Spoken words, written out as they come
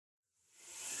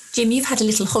Jim, you've had a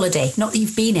little holiday. Not that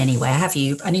you've been anywhere, have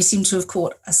you? And you seem to have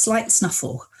caught a slight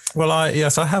snuffle. Well, I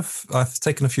have. I've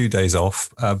taken a few days off.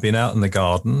 I've been out in the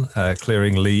garden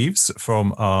clearing leaves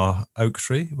from our oak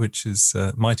tree, which is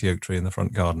a mighty oak tree in the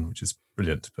front garden, which is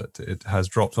brilliant. But it has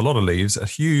dropped a lot of leaves, a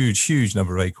huge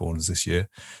number of acorns this year.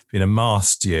 It's been a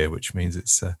mast year, which means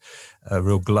it's a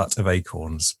real glut of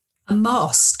acorns. A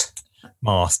mast?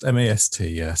 Mast, M-A-S-T,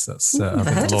 yes. That's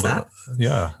never heard of that.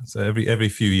 Yeah. So every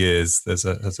few years there's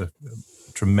a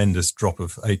tremendous drop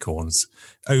of acorns.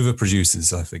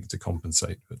 Overproduces, I think, to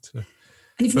compensate. But and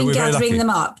you've been gathering them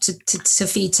up to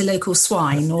feed to local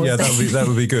swine? Or yeah, that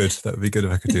would be good. That would be good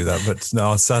if I could do that. But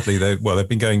no, sadly, they've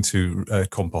been going to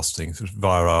composting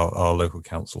via our local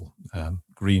council,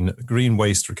 green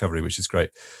waste recovery, which is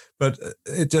great. But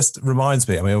it just reminds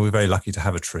me, I mean, we're very lucky to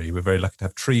have a tree. We're very lucky to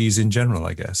have trees in general,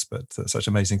 I guess, but such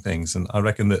amazing things. And I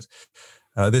reckon that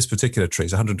this particular tree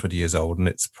is 120 years old, and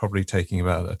it's probably taking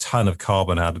about a ton of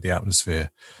carbon out of the atmosphere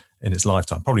in its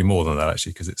lifetime. Probably more than that,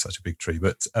 actually, because it's such a big tree.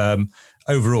 But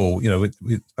overall,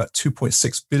 with about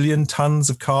 2.6 billion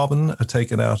tons of carbon are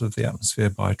taken out of the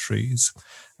atmosphere by trees,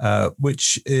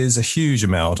 which is a huge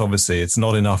amount. Obviously, it's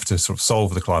not enough to sort of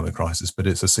solve the climate crisis, but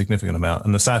it's a significant amount.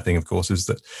 And the sad thing, of course, is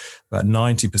that about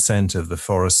 90% of the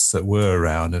forests that were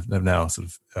around have now sort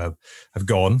of have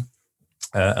gone.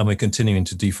 And we're continuing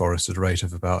to deforest at a rate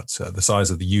of about the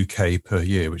size of the UK per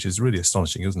year, which is really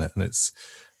astonishing, isn't it? And it's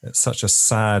such a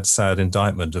sad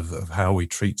indictment of how we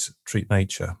treat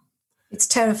nature. It's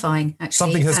terrifying, actually.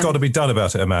 Something has got to be done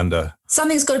about it, Amanda.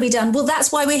 Something's got to be done. Well, that's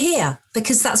why we're here,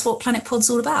 because that's what Planet Pod's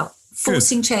all about.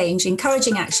 Forcing change,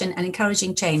 encouraging action and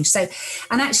encouraging change. So,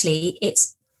 and actually,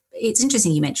 it's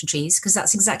interesting you mentioned trees, because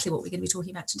that's exactly what we're going to be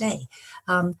talking about today.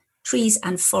 Trees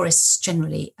and forests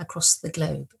generally across the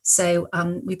globe. So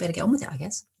we better get on with it, I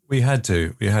guess. We had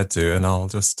to, and I'll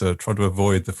just try to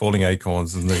avoid the falling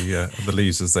acorns and the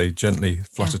leaves as they gently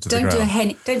flutter to the ground.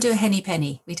 Don't do a henny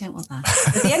penny. We don't want that.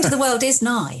 But the end of the world is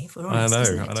nigh, if we're honest.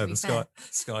 I know. The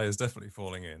sky is definitely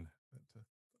falling in.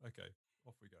 Okay,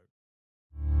 off we go.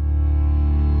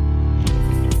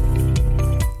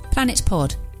 Planet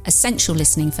Pod, essential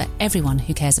listening for everyone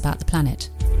who cares about the planet.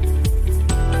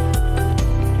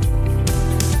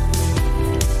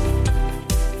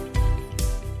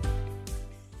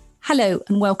 Hello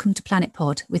and welcome to Planet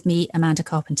Pod with me, Amanda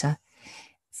Carpenter.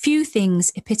 Few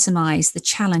things epitomise the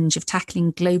challenge of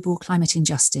tackling global climate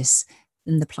injustice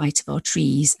than the plight of our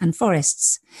trees and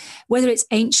forests. Whether it's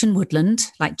ancient woodland,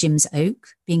 like Jim's oak,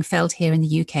 being felled here in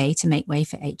the UK to make way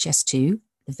for HS2,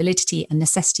 the validity and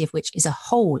necessity of which is a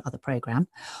whole other programme,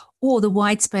 or the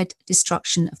widespread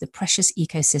destruction of the precious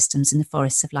ecosystems in the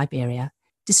forests of Liberia.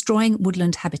 Destroying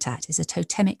woodland habitat is a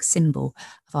totemic symbol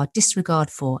of our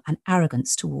disregard for and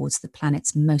arrogance towards the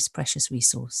planet's most precious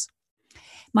resource.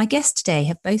 My guests today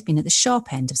have both been at the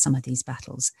sharp end of some of these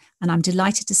battles, and I'm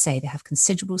delighted to say they have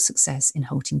considerable success in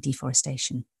halting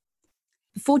deforestation.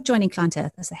 Before joining Planet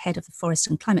Earth as the head of the Forest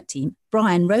and Climate team,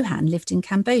 Brian Rohan lived in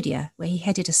Cambodia, where he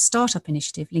headed a startup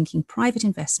initiative linking private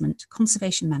investment,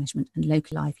 conservation management, and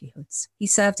local livelihoods. He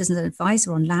served as an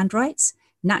advisor on land rights,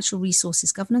 natural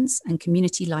resources governance and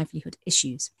community livelihood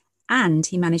issues. And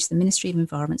he managed the Ministry of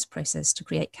Environment's process to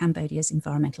create Cambodia's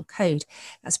environmental code.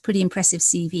 That's a pretty impressive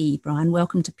CV. Brian,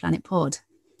 welcome to Planet Pod.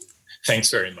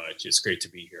 Thanks very much. It's great to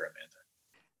be here, Amanda.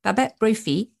 Babette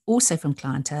Brophy, also from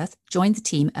Planet Earth, joined the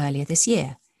team earlier this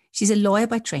year. She's a lawyer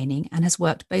by training and has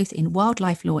worked both in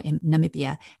wildlife law in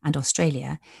Namibia and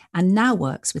Australia, and now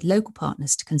works with local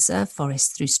partners to conserve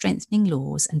forests through strengthening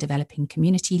laws and developing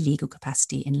community legal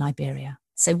capacity in Liberia.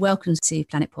 So welcome to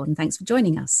Planet Pod and thanks for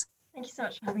joining us. Thank you so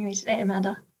much for having me today,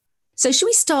 Amanda. So should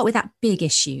we start with that big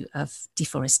issue of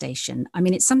deforestation? I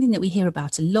mean, it's something that we hear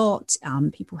about a lot.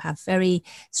 People have very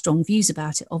strong views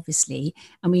about it, obviously.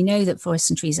 And we know that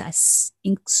forests and trees are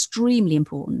extremely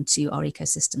important to our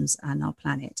ecosystems and our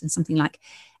planet. And something like,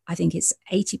 I think it's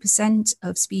 80%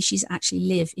 of species actually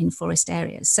live in forest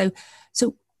areas. So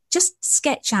just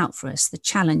sketch out for us the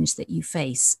challenge that you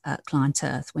face at Planet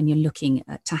Earth when you're looking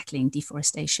at tackling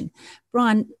deforestation.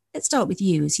 Brian, let's start with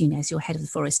you, as you're head of the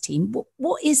forest team.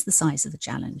 What is the size of the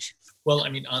challenge? Well, I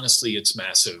mean, honestly, it's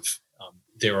massive.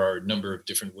 There are a number of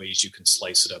different ways you can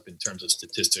slice it up in terms of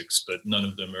statistics, but none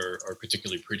of them are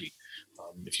particularly pretty.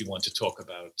 If you want to talk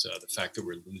about the fact that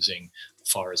we're losing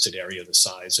forested area the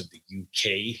size of the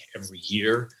UK every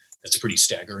year, that's pretty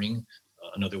staggering.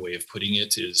 Another way of putting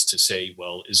it is to say,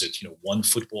 well, is it one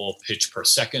football pitch per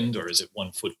second, or is it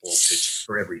one football pitch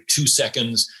for every 2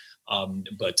 seconds?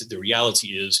 But the reality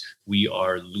is we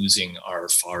are losing our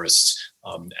forests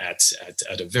at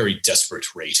a very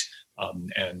desperate rate.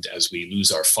 And as we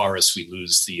lose our forests, we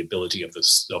lose the ability of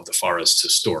the forest to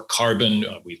store carbon.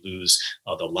 We lose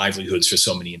the livelihoods for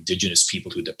so many indigenous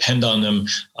people who depend on them.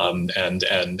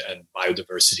 And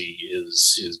biodiversity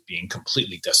is being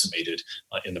completely decimated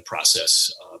in the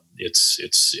process.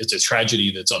 It's a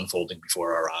tragedy that's unfolding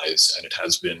before our eyes, and it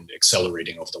has been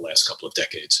accelerating over the last couple of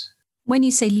decades. When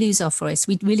you say lose our forests,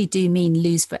 we really do mean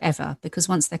lose forever, because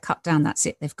once they're cut down, that's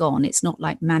it, they've gone. It's not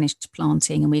like managed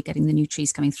planting and we're getting the new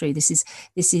trees coming through. This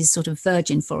is sort of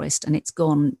virgin forest and it's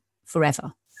gone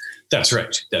forever. That's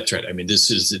right. That's right. I mean, this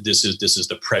is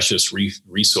the precious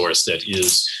resource that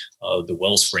is the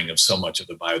wellspring of so much of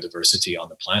the biodiversity on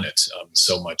the planet,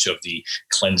 so much of the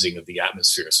cleansing of the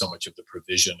atmosphere, so much of the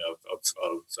provision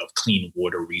of clean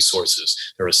water resources.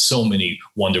 There are so many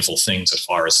wonderful things that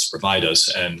forests provide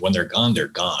us, and when they're gone, they're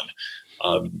gone.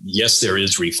 Yes, there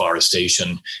is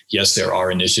reforestation. Yes, there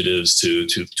are initiatives to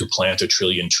plant 1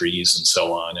 trillion trees and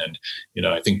so on. And,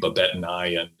 I think Babette and I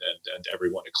and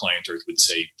everyone at Client Earth would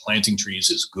say planting trees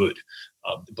is good.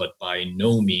 But by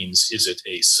no means is it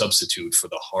a substitute for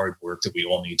the hard work that we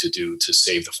all need to do to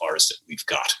save the forest that we've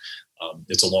got.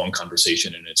 It's a long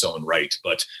conversation in its own right,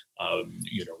 but,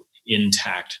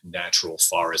 intact natural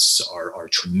forests are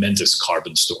tremendous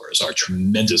carbon stores, are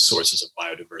tremendous sources of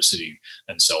biodiversity,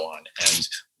 and so on. And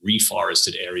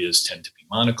reforested areas tend to be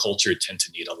monoculture, tend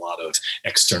to need a lot of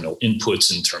external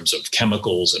inputs in terms of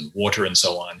chemicals and water and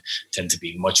so on, tend to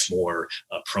be much more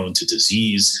prone to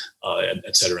disease,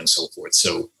 et cetera, and so forth.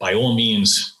 So by all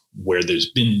means, where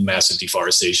there's been massive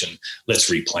deforestation,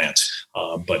 let's replant.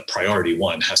 But priority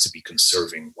one has to be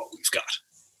conserving what we've got.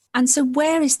 And so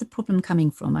where is the problem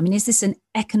coming from? I mean, is this an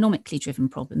economically driven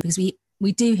problem? Because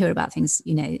we do hear about things,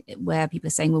 where people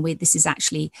are saying, well, this is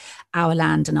actually our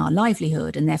land and our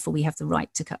livelihood, and therefore we have the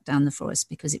right to cut down the forest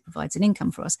because it provides an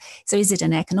income for us. So is it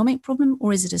an economic problem,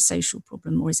 or is it a social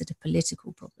problem, or is it a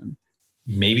political problem?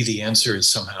 Maybe the answer is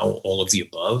somehow all of the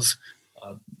above.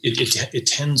 It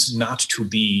tends not to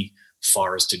be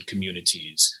forested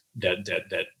communities that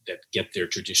get their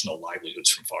traditional livelihoods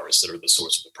from forests that are the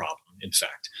source of the problem. In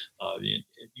fact,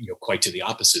 quite to the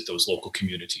opposite, those local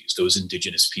communities, those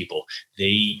indigenous people,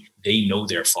 they know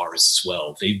their forests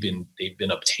well. They've been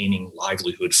obtaining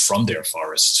livelihood from their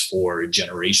forests for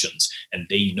generations, and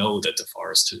they know that the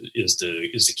forest is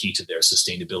the key to their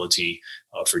sustainability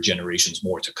for generations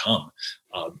more to come.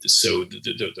 So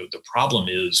the problem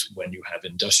is when you have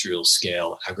industrial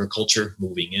scale agriculture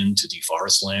moving in to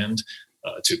deforest land,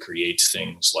 to create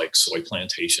things like soy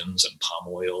plantations and palm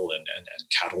oil and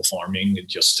cattle farming,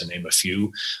 just to name a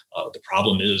few. The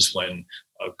problem is when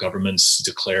governments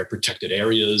declare protected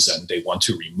areas and they want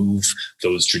to remove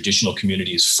those traditional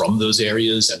communities from those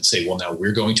areas and say, well, now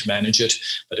we're going to manage it.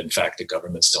 But in fact, the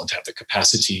governments don't have the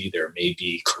capacity. There may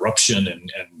be corruption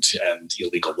and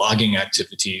illegal logging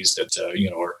activities that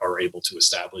are able to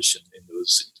establish in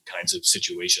those kinds of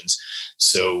situations.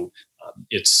 So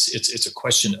it's a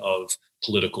question of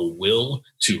political will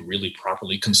to really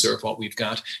properly conserve what we've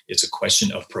got. It's a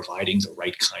question of providing the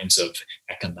right kinds of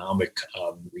economic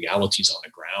realities on the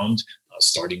ground,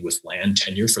 starting with land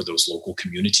tenure for those local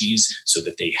communities so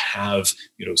that they have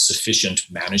sufficient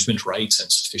management rights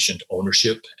and sufficient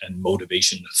ownership and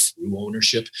motivation through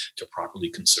ownership to properly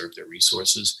conserve their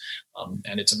resources.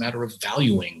 And it's a matter of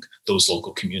valuing those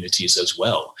local communities as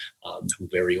well, who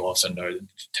very often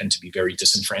tend to be very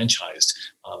disenfranchised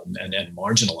and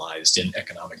marginalized in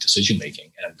economic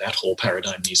decision-making. And that whole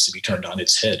paradigm needs to be turned on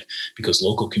its head, because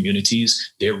local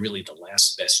communities, they're really the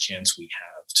last best chance we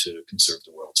have to conserve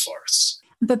the world's forests.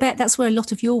 Babette, that's where a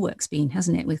lot of your work's been,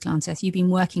 hasn't it, with Client Earth? You've been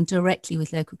working directly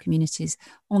with local communities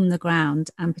on the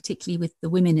ground, and particularly with the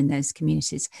women in those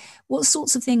communities. What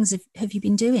sorts of things have you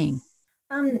been doing?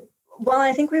 Well,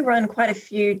 I think we run quite a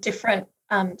few different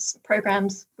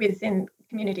programs within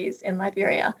communities in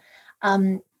Liberia,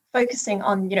 focusing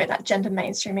on, that gender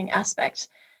mainstreaming aspect.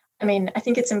 I mean, I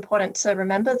think it's important to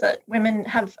remember that women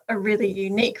have a really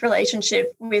unique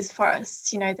relationship with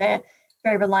forests. They're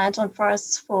very reliant on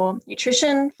forests for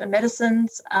nutrition, for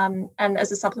medicines, and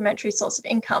as a supplementary source of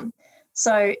income.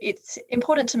 So it's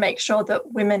important to make sure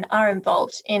that women are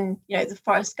involved in, the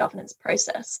forest governance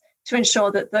process to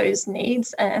ensure that those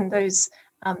needs and those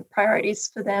priorities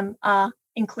for them are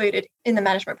included in the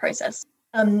management process.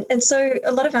 And so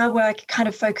a lot of our work kind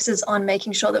of focuses on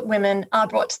making sure that women are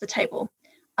brought to the table.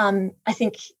 I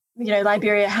think,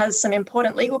 Liberia has some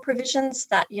important legal provisions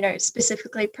that,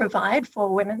 specifically provide for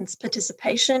women's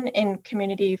participation in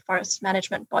community forest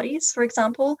management bodies, for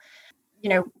example.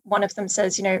 One of them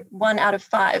says, 1 out of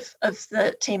 5 of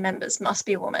the team members must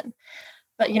be a woman.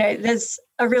 But, there's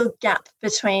a real gap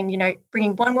between,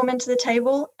 bringing one woman to the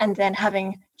table and then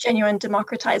having genuine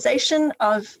democratization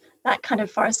of that kind of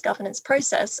forest governance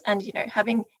process, and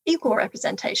having equal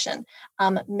representation,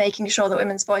 making sure that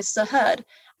women's voices are heard,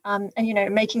 and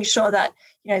making sure that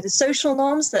the social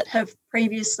norms that have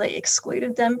previously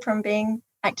excluded them from being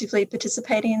actively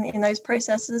participating in those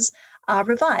processes are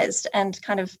revised and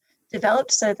kind of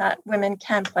developed so that women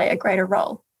can play a greater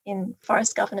role in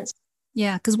forest governance.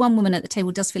 Yeah, because one woman at the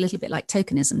table does feel a little bit like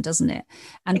tokenism, doesn't it?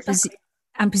 And exactly.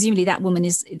 And presumably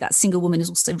that single woman is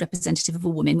also representative of a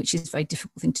woman, which is a very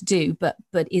difficult thing to do, but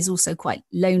is also quite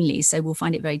lonely. So we'll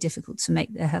find it very difficult to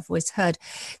make her voice heard.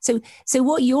 So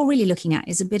what you're really looking at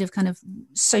is a bit of kind of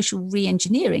social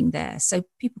re-engineering there. So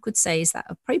people could say, is that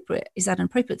appropriate? Is that an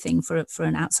appropriate thing for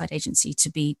an outside agency to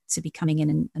be coming in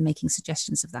and making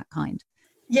suggestions of that kind?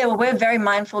 Yeah, well, we're very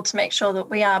mindful to make sure that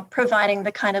we are providing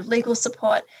the kind of legal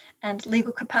support and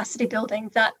legal capacity building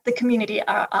that the community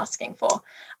are asking for.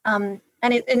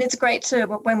 And it's great to,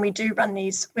 when we do run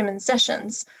these women's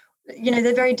sessions,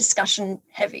 they're very discussion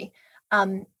heavy.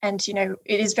 And, it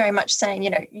is very much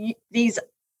saying, these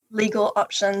legal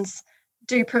options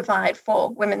do provide for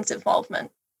women's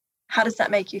involvement. How does that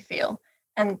make you feel?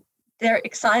 And they're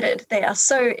excited. They are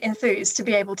so enthused to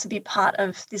be able to be part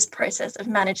of this process of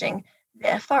managing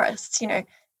their forests.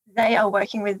 They are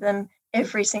working with them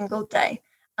every single day,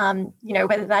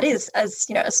 whether that is as,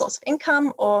 a source of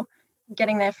income or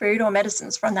getting their food or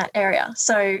medicines from that area.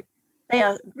 So they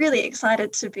are really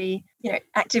excited to be,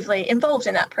 actively involved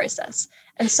in that process.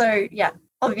 And so, yeah,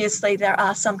 obviously there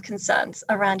are some concerns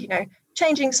around,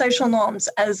 changing social norms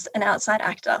as an outside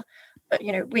actor. But,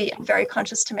 we are very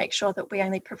conscious to make sure that we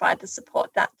only provide the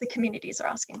support that the communities are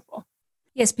asking for.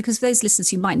 Yes, because for those listeners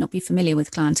who might not be familiar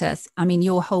with Client Earth, I mean,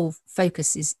 your whole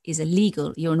focus is a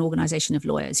legal, you're an organisation of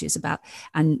lawyers who's about,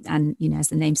 and as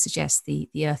the name suggests, the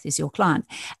earth is your client.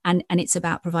 And it's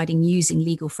about providing using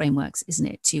legal frameworks, isn't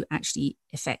it, to actually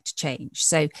effect change.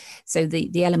 So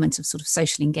the element of sort of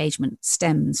social engagement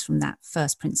stems from that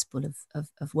first principle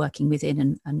of working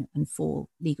within and for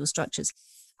legal structures.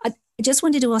 I just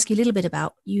wanted to ask you a little bit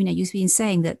about, you've been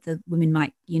saying that the women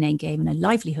might, gain a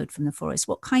livelihood from the forest.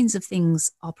 What kinds of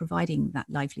things are providing that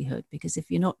livelihood? Because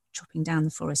if you're not chopping down the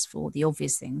forest for the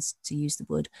obvious things, to use the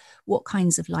wood, what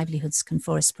kinds of livelihoods can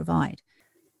forests provide?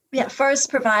 Yeah, forests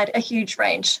provide a huge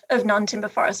range of non-timber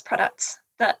forest products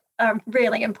that are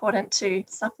really important to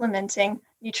supplementing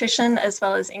nutrition as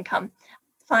well as income.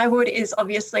 Firewood is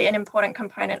obviously an important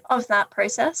component of that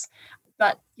process.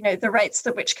 But, the rates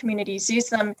at which communities use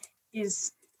them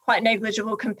is quite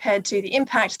negligible compared to the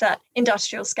impact that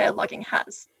industrial scale logging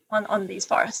has on these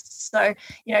forests. So,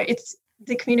 it's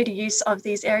the community use of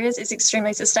these areas is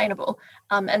extremely sustainable.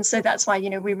 And so that's why,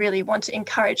 we really want to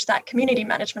encourage that community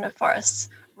management of forests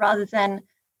rather than,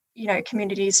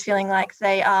 communities feeling like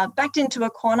they are backed into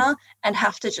a corner and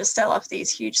have to just sell off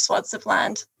these huge swaths of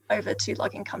land over to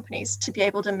logging companies to be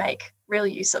able to make real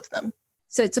use of them.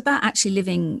 So it's about actually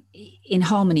living in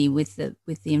harmony with the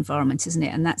environment, isn't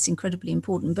it? And that's incredibly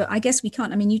important. But I guess we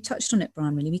can't, you touched on it,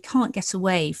 Brian, really. We can't get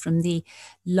away from the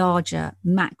larger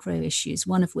macro issues,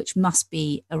 one of which must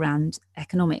be around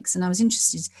economics. And I was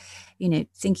interested,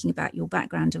 thinking about your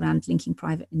background around linking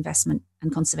private investment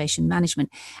and conservation management.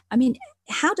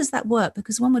 How does that work?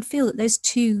 Because one would feel that those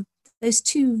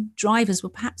two drivers were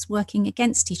perhaps working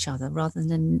against each other rather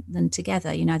than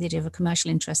together, the idea of a commercial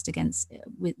interest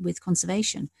with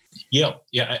conservation. Yeah.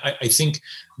 I think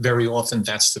very often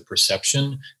that's the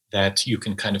perception, that you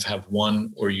can kind of have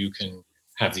one or you can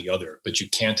have the other, but you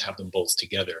can't have them both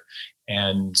together.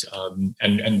 And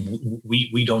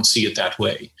we don't see it that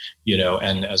way,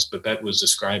 and as Babette was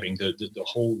describing, the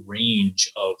whole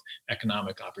range of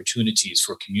economic opportunities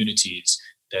for communities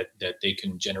that they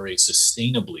can generate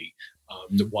sustainably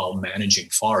while managing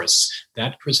forests,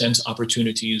 that presents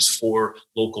opportunities for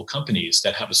local companies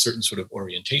that have a certain sort of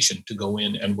orientation to go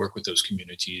in and work with those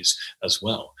communities as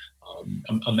well.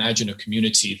 Imagine a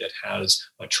community that has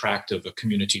a tract of a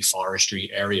community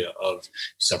forestry area of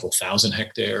several thousand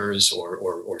hectares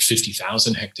or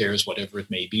 50,000 hectares, whatever it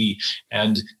may be,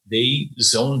 and they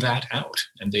zone that out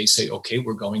and they say, okay,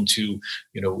 we're going to,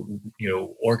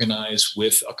 organize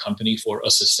with a company for a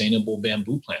sustainable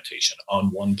bamboo plantation on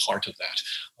one part of that.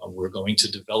 We're going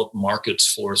to develop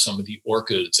markets for some of the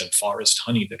orchids and forest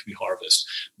honey that we harvest,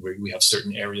 where we have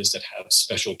certain areas that have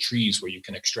special trees where you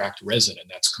can extract resin, and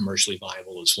that's commercially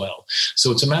viable as well.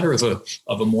 So it's a matter of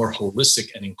a more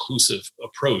holistic and inclusive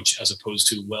approach, as opposed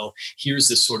to, well, here's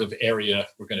this sort of area,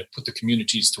 we're going to put the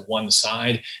communities to one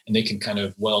side and they can kind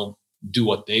of, do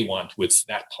what they want with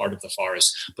that part of the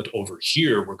forest. But over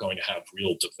here, we're going to have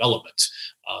real development,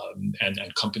 and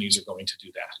companies are going to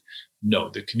do that.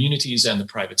 No, the communities and the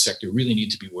private sector really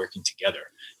need to be working together.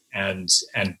 And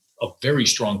a very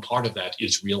strong part of that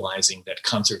is realizing that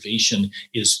conservation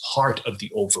is part of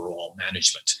the overall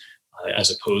management, as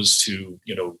opposed to,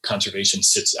 conservation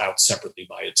sits out separately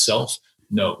by itself.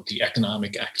 No, the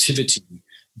economic activity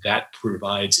that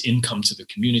provides income to the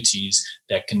communities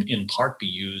that can in part be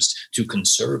used to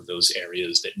conserve those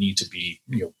areas that need to be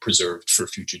preserved for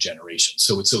future generations.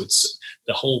 So it's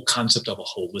the whole concept of a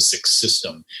holistic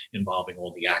system involving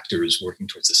all the actors working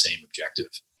towards the same objective.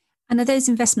 And are those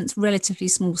investments relatively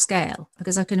small scale?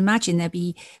 Because I can imagine there'd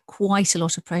be quite a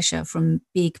lot of pressure from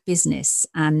big business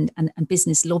and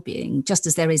business lobbying, just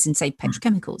as there is in, say,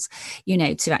 petrochemicals,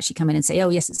 to actually come in and say, oh,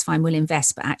 yes, it's fine, we'll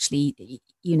invest. But actually,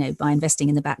 by investing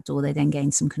in the back door, they then gain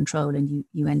some control and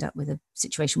you end up with a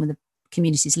situation where the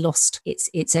community's lost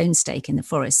its own stake in the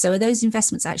forest. So are those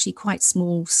investments actually quite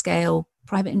small scale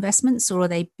private investments, or are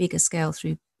they bigger scale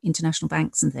through international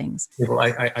banks and things? Well,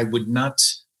 I would not...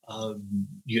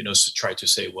 try to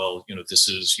say, well, this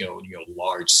is,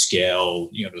 large scale,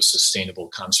 sustainable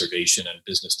conservation and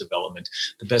business development.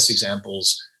 The best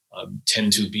examples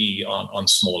tend to be on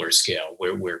smaller scale,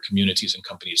 where communities and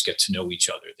companies get to know each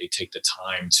other. They take the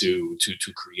time to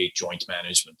create joint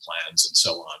management plans and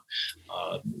so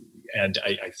on. And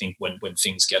I think when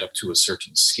things get up to a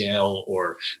certain scale,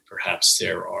 or perhaps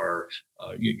there are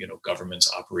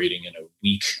governments operating in a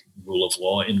weak rule of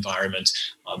law environment,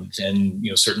 then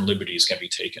certain liberties can be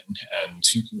taken, and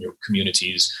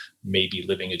communities may be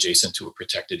living adjacent to a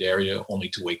protected area, only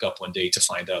to wake up one day to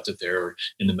find out that they're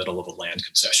in the middle of a land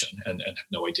concession and have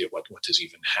no idea what has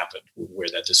even happened, where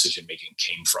that decision making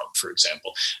came from, for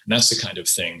example. And that's the kind of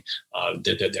thing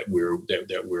that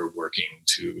we're working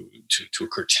to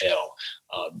curtail,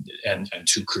 and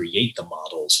to create the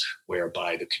models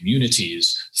whereby the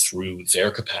communities, through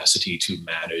their capacity to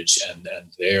manage and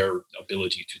their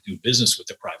ability to do business with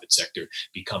the private sector,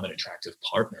 become an attractive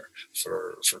partner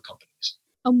for companies.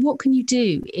 And what can you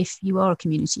do if you are a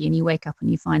community and you wake up and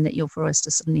you find that your forest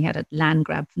has suddenly had a land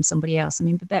grab from somebody else? I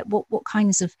mean, Babette, what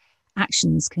kinds of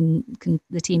actions can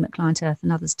the team at Client Earth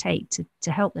and others take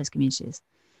to help those communities?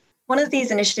 One of these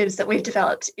initiatives that we've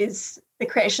developed is the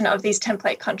creation of these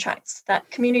template contracts that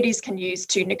communities can use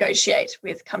to negotiate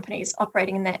with companies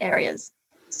operating in their areas.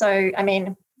 So, I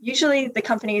mean, usually the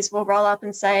companies will roll up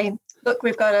and say, look,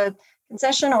 we've got a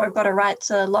concession or we've got a right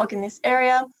to log in this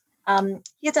area.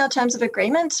 Here's our terms of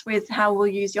agreement with how we'll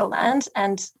use your land,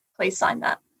 and please sign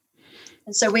that.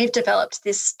 And so we've developed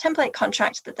this template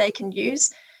contract that they can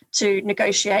use to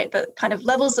negotiate, that kind of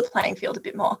levels the playing field a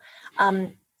bit more,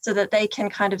 so that they can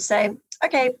kind of say,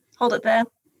 okay, hold it there.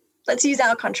 Let's use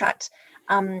our contract.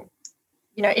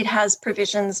 It has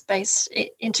provisions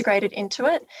integrated into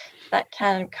it that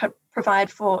can provide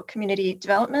for community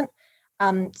development.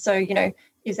 So,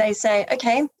 if they say,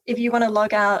 okay, if you want to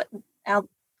log our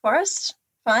forest,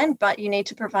 fine, but you need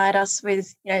to provide us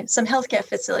with, some healthcare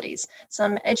facilities,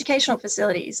 some educational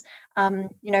facilities.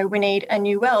 We need a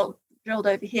new well drilled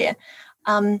over here.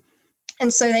 And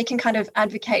so they can kind of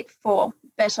advocate for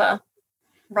better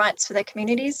rights for their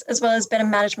communities, as well as better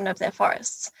management of their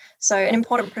forests. So an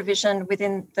important provision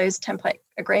within those template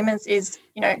agreements is,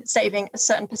 saving a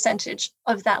certain percentage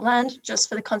of that land just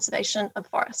for the conservation of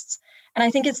forests. And I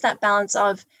think it's that balance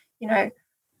of,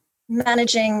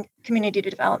 managing community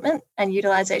development and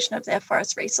utilization of their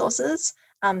forest resources,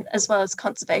 as well as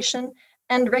conservation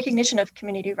and recognition of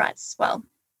community rights as well.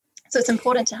 So it's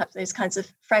important to have those kinds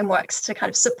of frameworks to kind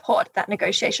of support that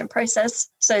negotiation process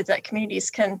so that communities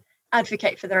can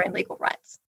advocate for their own legal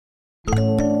rights.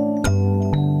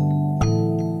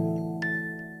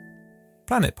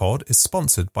 Planet Pod is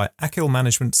sponsored by Achill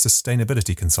Management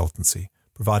Sustainability Consultancy,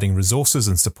 providing resources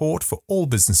and support for all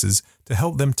businesses to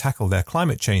help them tackle their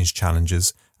climate change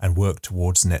challenges and work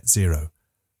towards net zero.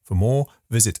 For more,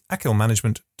 visit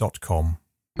achillmanagement.com.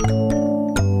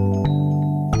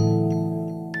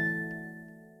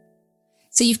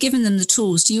 So you've given them the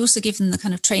tools. Do you also give them the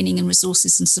kind of training and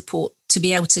resources and support to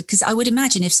be able to, because I would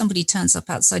imagine if somebody turns up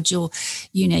outside your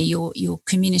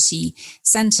community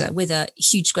centre with a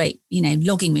huge, great,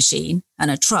 logging machine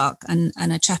and a truck and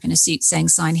a chap in a suit saying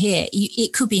sign here,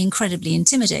 it could be incredibly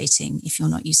intimidating if you're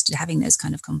not used to having those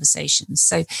kind of conversations.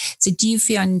 So do you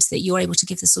find that you're able to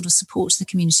give the sort of support to the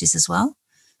communities as well?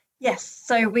 Yes.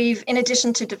 So we've, in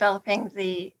addition to developing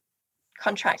the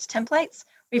contract templates,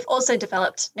 we've also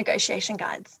developed negotiation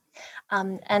guides.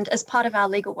 And as part of our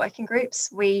legal working groups,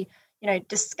 we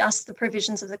discuss the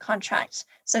provisions of the contract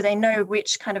so they know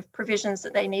which kind of provisions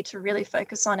that they need to really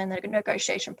focus on in the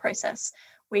negotiation process.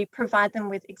 We provide them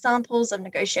with examples of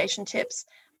negotiation tips.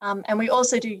 And we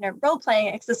also do, role-playing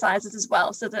exercises as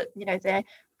well so that, they're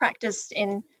practiced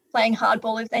in playing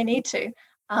hardball if they need to.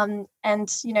 And,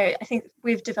 I think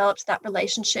we've developed that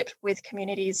relationship with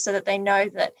communities so that they know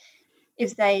that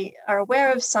if they are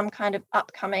aware of some kind of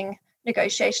upcoming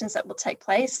negotiations that will take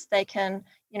place, they can,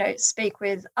 speak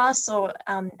with us or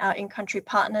our in-country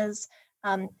partners,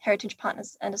 heritage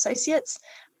partners and associates,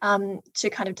 to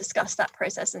kind of discuss that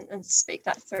process and speak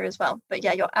that through as well. But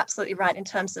yeah, you're absolutely right in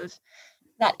terms of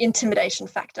that intimidation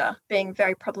factor being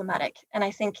very problematic. And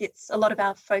I think it's a lot of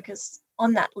our focus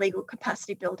on that legal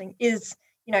capacity building is,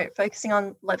 focusing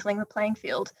on leveling the playing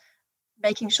field,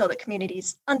 making sure that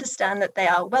communities understand that they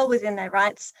are well within their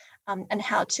rights, and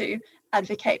how to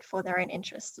advocate for their own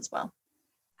interests as well.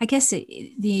 I guess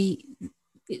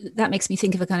that makes me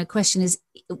think of a kind of question is,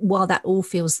 while that all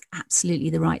feels absolutely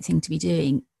the right thing to be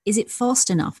doing, is it fast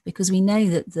enough? Because we know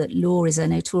that law is a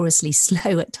notoriously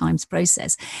slow at times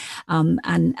process.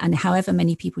 And however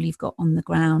many people you've got on the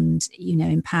ground,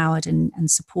 empowered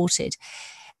and supported,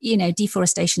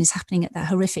 deforestation is happening at that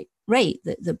horrific rate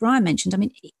that Brian mentioned. I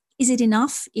mean, is it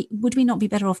enough? Would we not be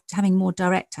better off having more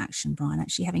direct action, Brian,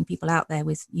 actually having people out there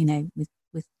with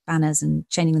banners and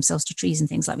chaining themselves to trees and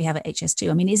things like we have at HS2?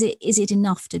 I mean, is it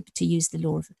enough to use the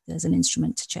law as an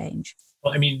instrument to change?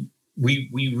 Well, I mean,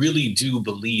 we really do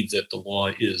believe that the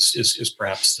law is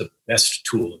perhaps the best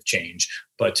tool of change.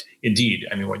 But indeed,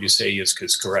 I mean, what you say is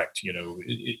correct.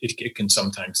 It can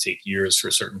sometimes take years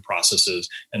for certain processes.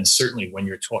 And certainly when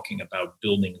you're talking about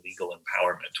building legal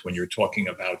empowerment, when you're talking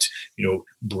about,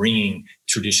 bringing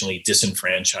traditionally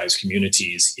disenfranchised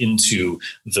communities into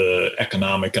the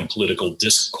economic and political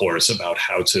discourse about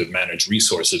how to manage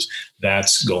resources,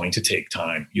 that's going to take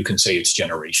time. You can say it's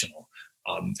generational.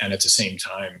 And at the same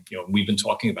time, we've been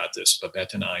talking about this,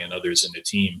 Babette and I and others in the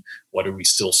team. What are we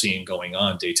still seeing going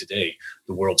on day to day?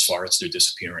 The world's forests are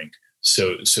disappearing.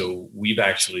 So we've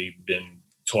actually been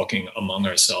talking among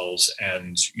ourselves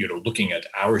and, looking at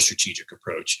our strategic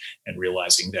approach and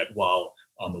realizing that while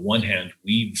on the one hand,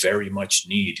 we very much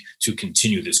need to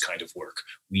continue this kind of work.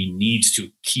 We need to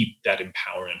keep that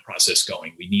empowerment process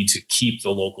going. We need to keep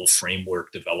the local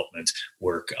framework development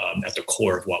work at the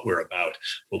core of what we're about.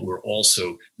 But we're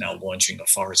also now launching a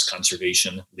forest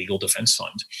conservation legal defense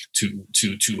fund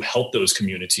to help those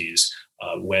communities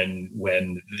when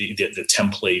the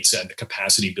templates and the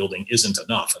capacity building isn't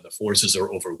enough and the forces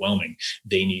are overwhelming.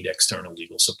 They need external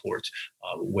legal support.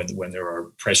 When there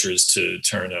are pressures to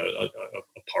turn a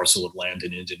parcel of land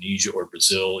in Indonesia or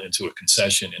Brazil into a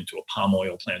concession, into a palm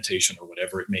oil plantation or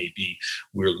whatever it may be,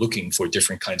 we're looking for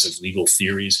different kinds of legal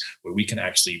theories where we can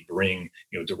actually bring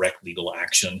direct legal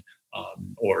action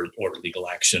or legal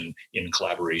action in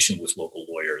collaboration with local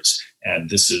lawyers. And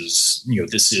this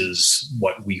is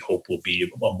what we hope will be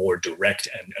a more direct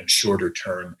and shorter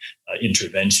term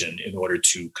intervention in order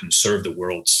to conserve the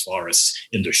world's forests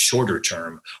in the shorter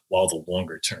term, while the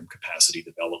longer term capacity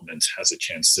development has a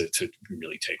chance to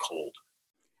really take hold.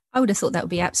 I would have thought that would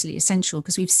be absolutely essential,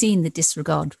 because we've seen the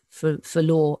disregard for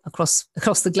law across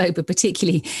the globe, but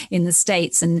particularly in the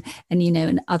States, and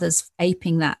others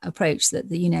aping that approach that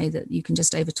that you can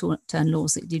just overturn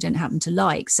laws that you don't happen to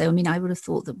like. So I mean, I would have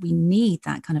thought that we need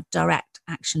that kind of direct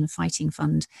action fighting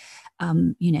fund,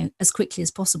 as quickly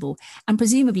as possible, and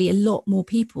presumably a lot more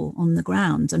people on the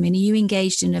ground. I mean, are you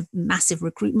engaged in a massive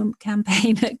recruitment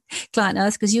campaign at Client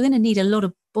Earth? Because you're going to need a lot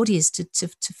of bodies to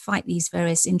fight these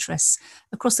various interests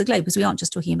across the globe, because we aren't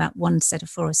just talking about one set of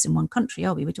forests in one country,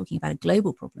 are we? We're talking about a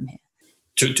global problem here.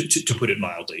 To put it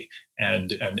mildly, and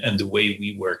the way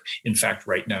we work, in fact,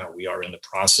 right now we are in the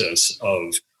process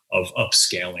of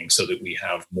upscaling so that we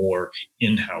have more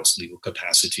in-house legal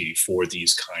capacity for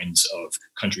these kinds of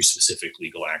country-specific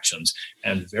legal actions,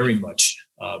 and very much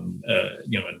an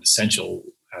essential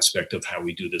aspect of how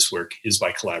we do this work is by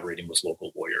collaborating with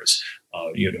local lawyers,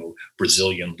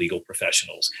 Brazilian legal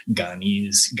professionals,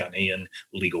 Ghanaian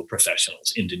legal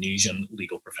professionals, Indonesian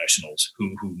legal professionals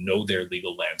who know their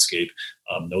legal landscape,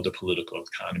 know the political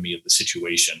economy of the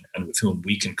situation, and with whom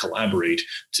we can collaborate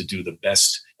to do the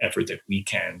best effort that we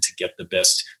can to get the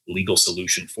best legal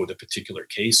solution for the particular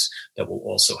case that will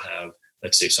also have,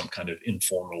 let's say, some kind of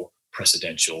informal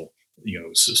precedential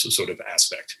sort of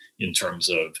aspect in terms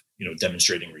of,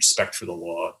 demonstrating respect for the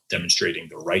law, demonstrating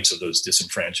the rights of those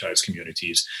disenfranchised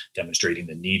communities, demonstrating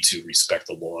the need to respect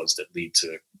the laws that lead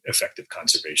to effective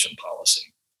conservation policy.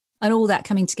 And all that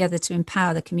coming together to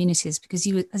empower the communities, because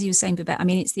as you were saying, Babette, I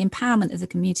mean, it's the empowerment of the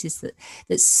communities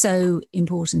that's so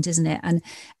important, isn't it?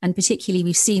 And particularly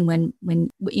we've seen when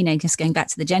just going back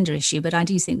to the gender issue, but I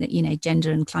do think that,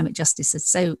 gender and climate justice are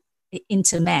so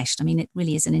intermeshed. I mean, it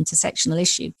really is an intersectional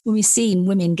issue. When we've seen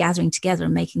women gathering together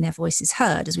and making their voices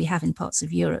heard, as we have in parts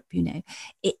of Europe,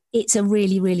 it's a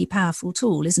really, really powerful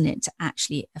tool, isn't it, to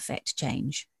actually affect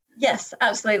change? Yes,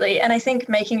 absolutely. And I think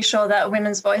making sure that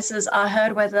women's voices are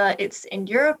heard, whether it's in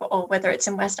Europe or whether it's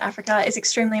in West Africa, is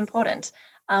extremely important.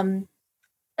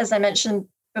 As I mentioned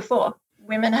before,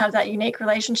 women have that unique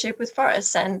relationship with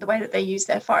forests and the way that they use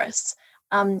their forests.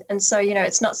 And so,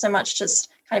 it's not so much just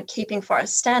kind of keeping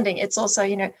forests standing, it's also,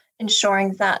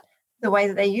 ensuring that the way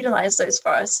that they utilize those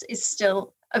forests is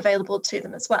still available to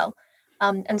them as well.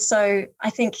 And so I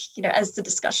think, as the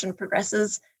discussion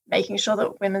progresses, making sure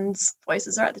that women's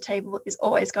voices are at the table is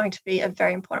always going to be a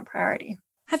very important priority.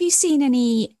 Have you seen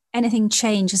anything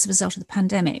change as a result of the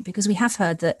pandemic? Because we have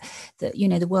heard that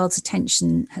the world's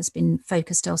attention has been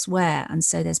focused elsewhere, and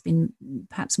so there's been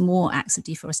perhaps more acts of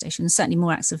deforestation, and certainly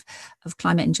more acts of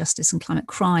climate injustice and climate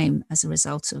crime as a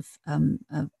result of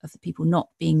the people not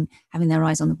having their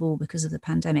eyes on the ball because of the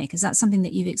pandemic. Is that something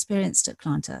that you've experienced at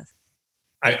Plant Earth?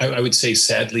 I would say,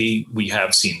 sadly, we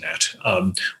have seen that.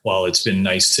 While it's been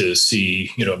nice to see,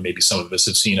 maybe some of us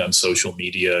have seen on social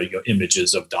media,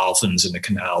 images of dolphins in the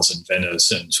canals in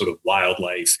Venice and sort of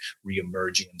wildlife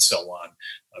reemerging and so on.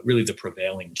 Really, the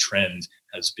prevailing trend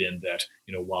has been that,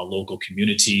 while local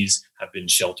communities have been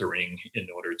sheltering in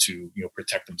order to,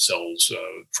 protect themselves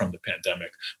from the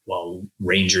pandemic, while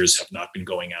rangers have not been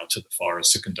going out to the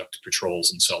forest to conduct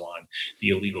patrols and so on, the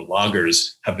illegal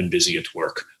loggers have been busy at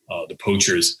work. The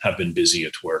poachers have been busy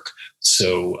at work.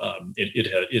 So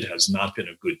it has not been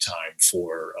a good time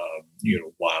for,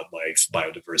 wildlife,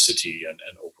 biodiversity, and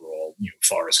overall,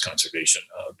 forest conservation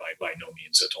by no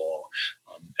means at all.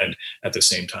 And at the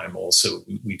same time, also,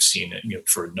 we've seen,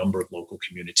 for a number of local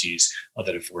communities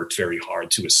that have worked very hard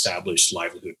to establish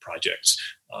livelihood projects.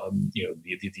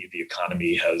 The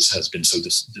economy has been so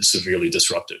severely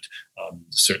disrupted.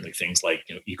 Certainly things like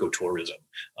ecotourism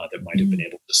that might have been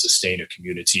able to sustain a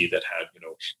community that had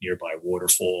nearby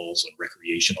waterfalls and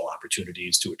recreational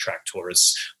opportunities to attract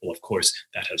tourists. Well, of course,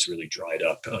 that has really dried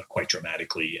up quite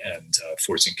dramatically, and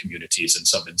forcing communities in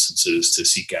some instances to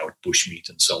seek out bushmeat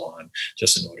and so on,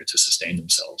 just in order to sustain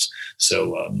themselves.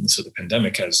 So the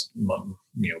pandemic has,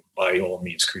 by all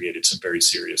means, created some very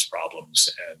serious problems,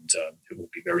 and it will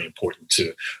be very important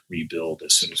to rebuild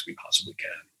as soon as we possibly can.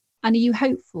 And are you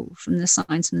hopeful from the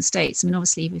signs from the States? I mean,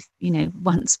 obviously,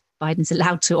 once Biden's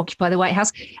allowed to occupy the White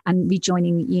House and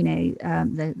rejoining,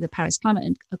 the Paris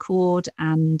Climate Accord,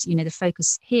 and, the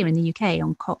focus here in the UK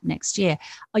on COP next year,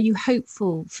 are you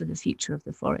hopeful for the future of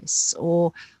the forests?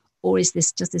 Or does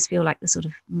this feel like the sort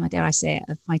of, dare I say it,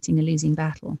 of fighting a losing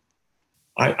battle?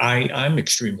 I'm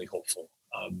extremely hopeful.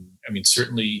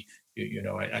 Certainly,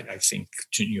 I think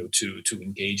to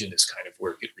engage in this kind of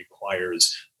work, it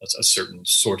requires a certain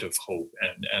sort of hope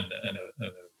and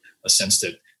a sense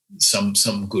that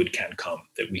some good can come,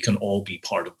 that we can all be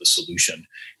part of the solution.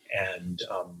 And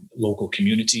local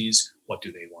communities, what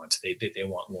do they want? They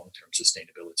want long-term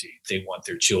sustainability. They want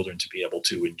their children to be able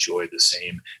to enjoy the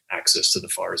same access to the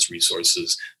forest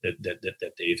resources that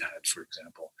they've had, for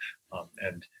example.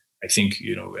 And I think,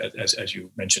 as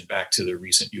you mentioned back to the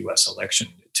recent U.S. election,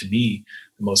 to me,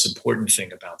 the most important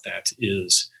thing about that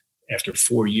is, after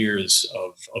 4 years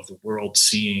of the world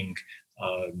seeing,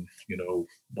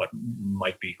 what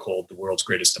might be called the world's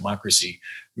greatest democracy,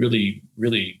 really,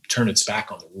 really turn its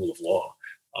back on the rule of law.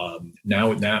 Now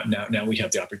we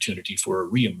have the opportunity for a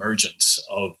reemergence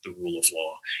of the rule of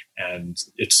law. And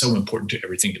it's so important to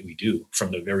everything that we do,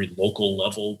 from the very local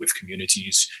level with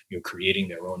communities, creating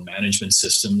their own management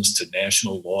systems, to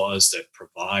national laws that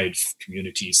provide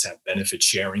communities to have benefit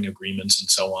sharing agreements and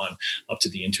so on, up to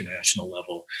the international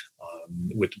level,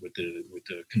 with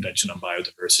the Convention on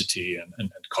Biodiversity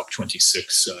and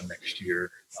COP26 next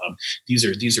year.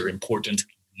 These are important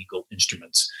legal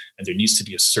instruments, and there needs to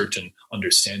be a certain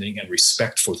understanding and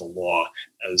respect for the law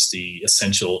as the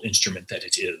essential instrument that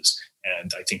it is.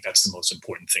 And I think that's the most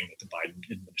important thing that the Biden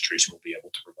administration will be able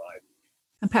to provide.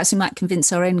 And perhaps we might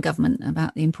convince our own government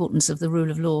about the importance of the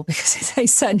rule of law, because they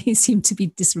certainly seem to be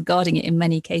disregarding it in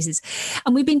many cases.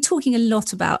 And we've been talking a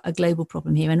lot about a global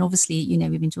problem here. And obviously,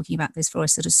 we've been talking about those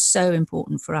forests that are so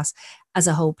important for us as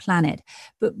a whole planet.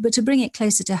 But to bring it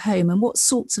closer to home, and what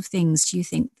sorts of things do you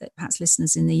think that perhaps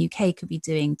listeners in the UK could be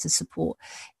doing to support,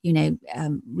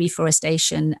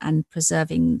 reforestation and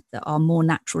preserving our more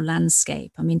natural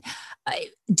landscape? I mean,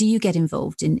 do you get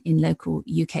involved in local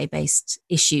UK-based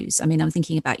issues? I mean, I'm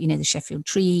thinking about, the Sheffield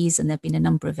trees, and there have been a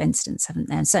number of incidents, haven't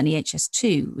there? And certainly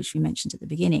HS2, which we mentioned at the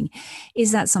beginning.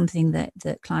 Is that something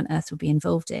that Plant Earth will be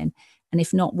involved in? And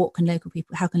if not, how can local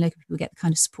people get the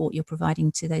kind of support you're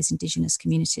providing to those Indigenous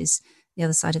communities the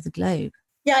other side of the globe?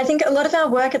 Yeah, I think a lot of our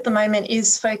work at the moment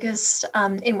is focused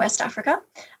in West Africa,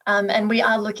 and we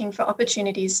are looking for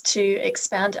opportunities to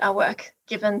expand our work,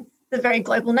 given the very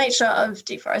global nature of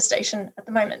deforestation at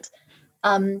the moment.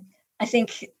 I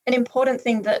think an important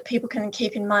thing that people can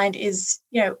keep in mind is,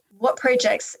 what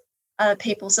projects are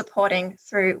people supporting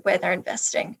through where they're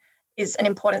investing is an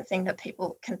important thing that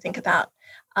people can think about.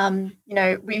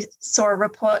 We saw a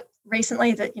report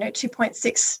recently that,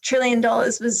 $2.6 trillion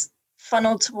was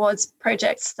funneled towards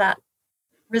projects that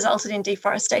resulted in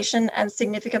deforestation and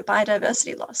significant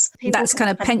biodiversity loss. That's kind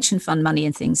of pension fund money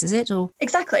and things, is it? Or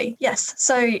exactly, yes.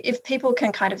 So if people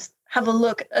can kind of have a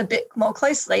look a bit more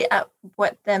closely at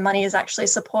what their money is actually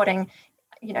supporting,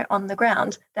 on the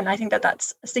ground, then I think that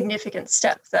that's a significant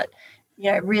step that,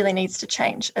 really needs to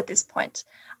change at this point.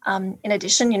 In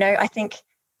addition, I think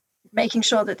making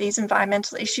sure that these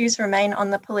environmental issues remain on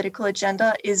the political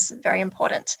agenda is very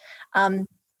important.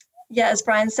 As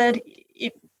Brian said,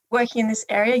 working in this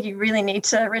area, you really need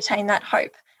to retain that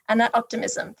hope and that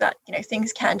optimism that,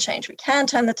 things can change. We can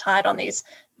turn the tide on these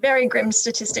very grim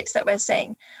statistics that we're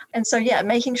seeing. And so,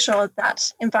 making sure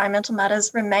that environmental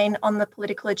matters remain on the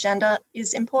political agenda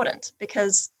is important,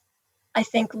 because I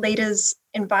think leaders'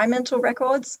 environmental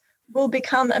records will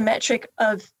become a metric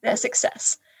of their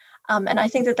success. And I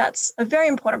think that that's a very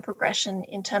important progression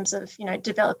in terms of,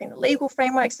 developing the legal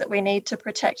frameworks that we need to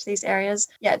protect these areas.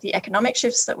 The economic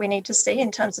shifts that we need to see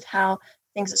in terms of how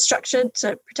things are structured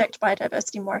to protect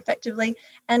biodiversity more effectively,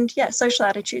 and social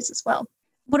attitudes as well.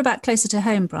 What about closer to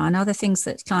home, Brian? Are there things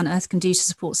that Planet Earth can do to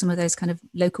support some of those kind of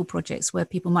local projects where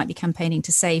people might be campaigning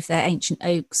to save their ancient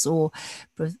oaks or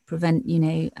prevent,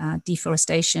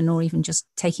 deforestation, or even just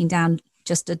taking down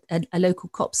just a local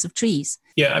copse of trees?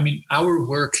 Yeah, I mean, our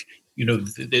work,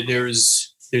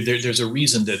 there's a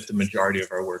reason that the majority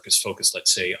of our work is focused,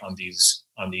 let's say, on these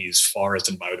forest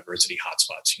and biodiversity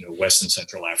hotspots. West and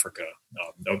Central Africa.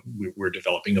 We're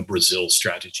developing a Brazil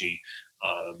strategy.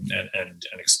 And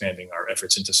expanding our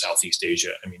efforts into Southeast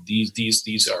Asia. I mean,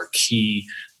 these are key,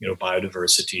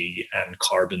 biodiversity and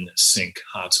carbon sink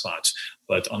hotspots.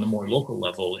 But on the more local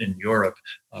level in Europe,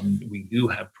 we do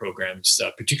have programs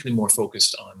particularly more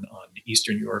focused on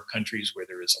Eastern Europe countries where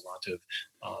there is a lot of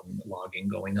logging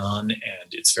going on.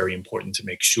 And it's very important to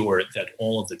make sure that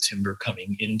all of the timber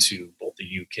coming into both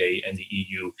the UK and the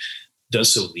EU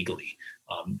does so legally.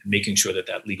 Making sure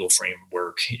that legal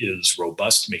framework is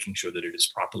robust, making sure that it is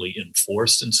properly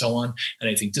enforced, and so on. And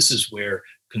I think this is where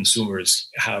consumers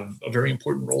have a very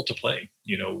important role to play.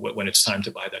 When it's time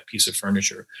to buy that piece of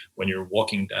furniture, when you're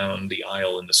walking down the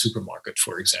aisle in the supermarket,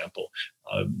 for example,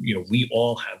 we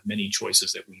all have many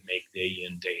choices that we make day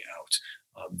in, day out.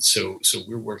 So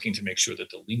we're working to make sure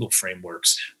that the legal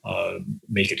frameworks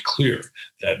make it clear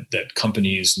that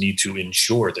companies need to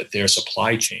ensure that their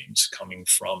supply chains coming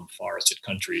from forested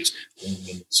countries, bringing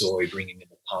in the soy, bringing in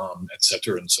the palm, et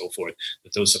cetera, and so forth,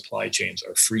 that those supply chains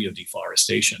are free of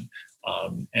deforestation.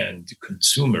 And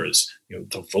consumers,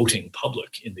 the voting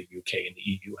public in the UK and the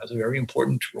EU has a very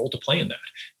important role to play in that.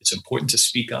 It's important to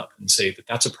speak up and say that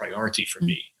that's a priority for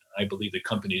me. I believe that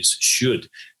companies should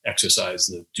exercise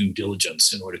the due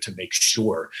diligence in order to make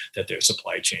sure that their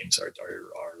supply chains are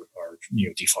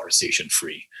deforestation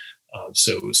free.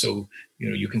 So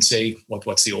you can say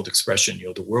what's the old expression?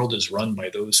 The world is run by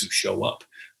those who show up.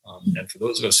 And for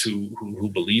those of us who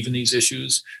believe in these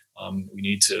issues, we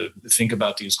need to think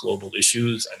about these global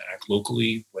issues and act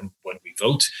locally when we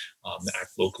vote,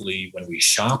 act locally when we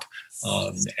shop,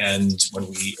 and when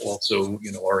we also,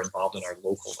 are involved in our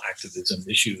local activism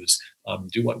issues,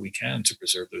 do what we can to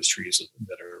preserve those trees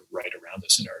that are right around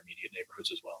us in our immediate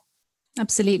neighborhoods as well.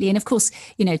 Absolutely. And of course,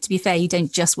 to be fair, you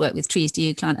don't just work with trees, do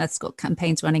you? Planet Earth's got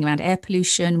campaigns running around air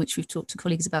pollution, which we've talked to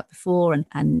colleagues about before,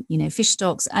 and fish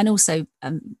stocks, and also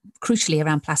crucially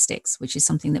around plastics, which is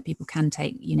something that people can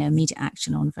take, immediate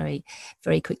action on very,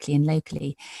 very quickly and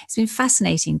locally. It's been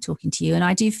fascinating talking to you. And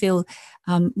I do feel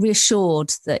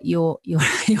reassured that you're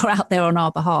out there on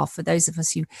our behalf. For those of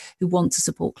us who want to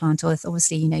support Planet Earth,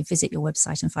 obviously, visit your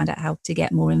website and find out how to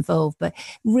get more involved. But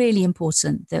really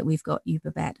important that we've got you,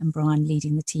 Babette and Brian,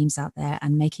 leading the teams out there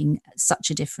and making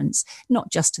such a difference,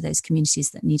 not just to those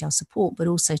communities that need our support, but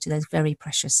also to those very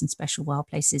precious and special wild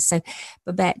places. So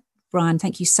Babette, Brian,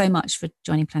 thank you so much for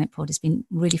joining Planet Pod. It's been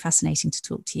really fascinating to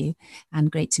talk to you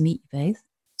and great to meet you both.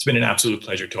 It's been an absolute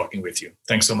pleasure talking with you.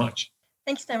 Thanks so much.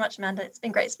 Thank you so much, Amanda. It's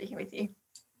been great speaking with you.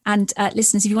 And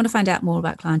listeners, if you want to find out more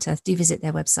about Client Earth, do visit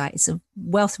their website. It's a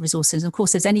wealth of resources. And of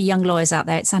course, if there's any young lawyers out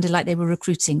there, it sounded like they were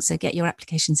recruiting, so get your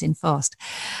applications in fast.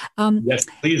 Yes,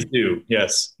 please do.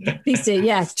 Yes. Please do.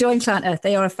 Yes, join Client Earth.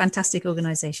 They are a fantastic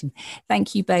organisation.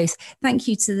 Thank you both. Thank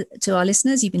you to our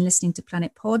listeners. You've been listening to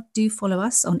Planet Pod. Do follow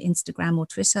us on Instagram or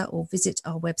Twitter, or visit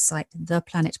our website,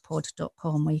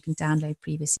 theplanetpod.com, where you can download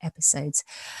previous episodes.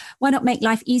 Why not make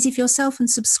life easy for yourself and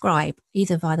subscribe,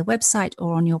 either via the website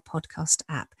or on your podcast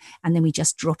app? And then we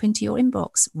just drop into your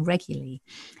inbox regularly.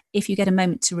 If you get a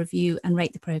moment to review and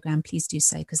rate the programme, please do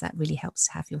so, because that really helps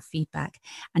to have your feedback.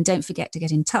 And don't forget to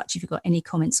get in touch if you've got any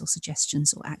comments or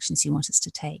suggestions or actions you want us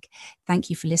to take. Thank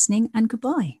you for listening, and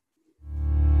goodbye.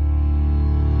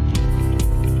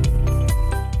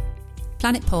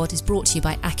 Planet Pod is brought to you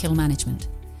by Achill Management.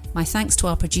 My thanks to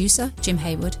our producer, Jim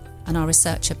Hayward, and our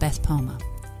researcher, Beth Palmer.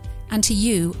 And to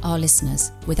you, our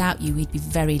listeners. Without you, we'd be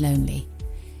very lonely.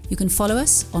 You can follow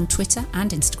us on Twitter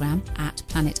and Instagram at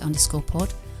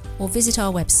planet_pod, or visit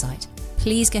our website.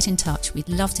 Please get in touch. We'd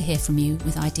love to hear from you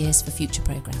with ideas for future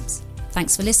programmes.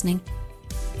 Thanks for listening.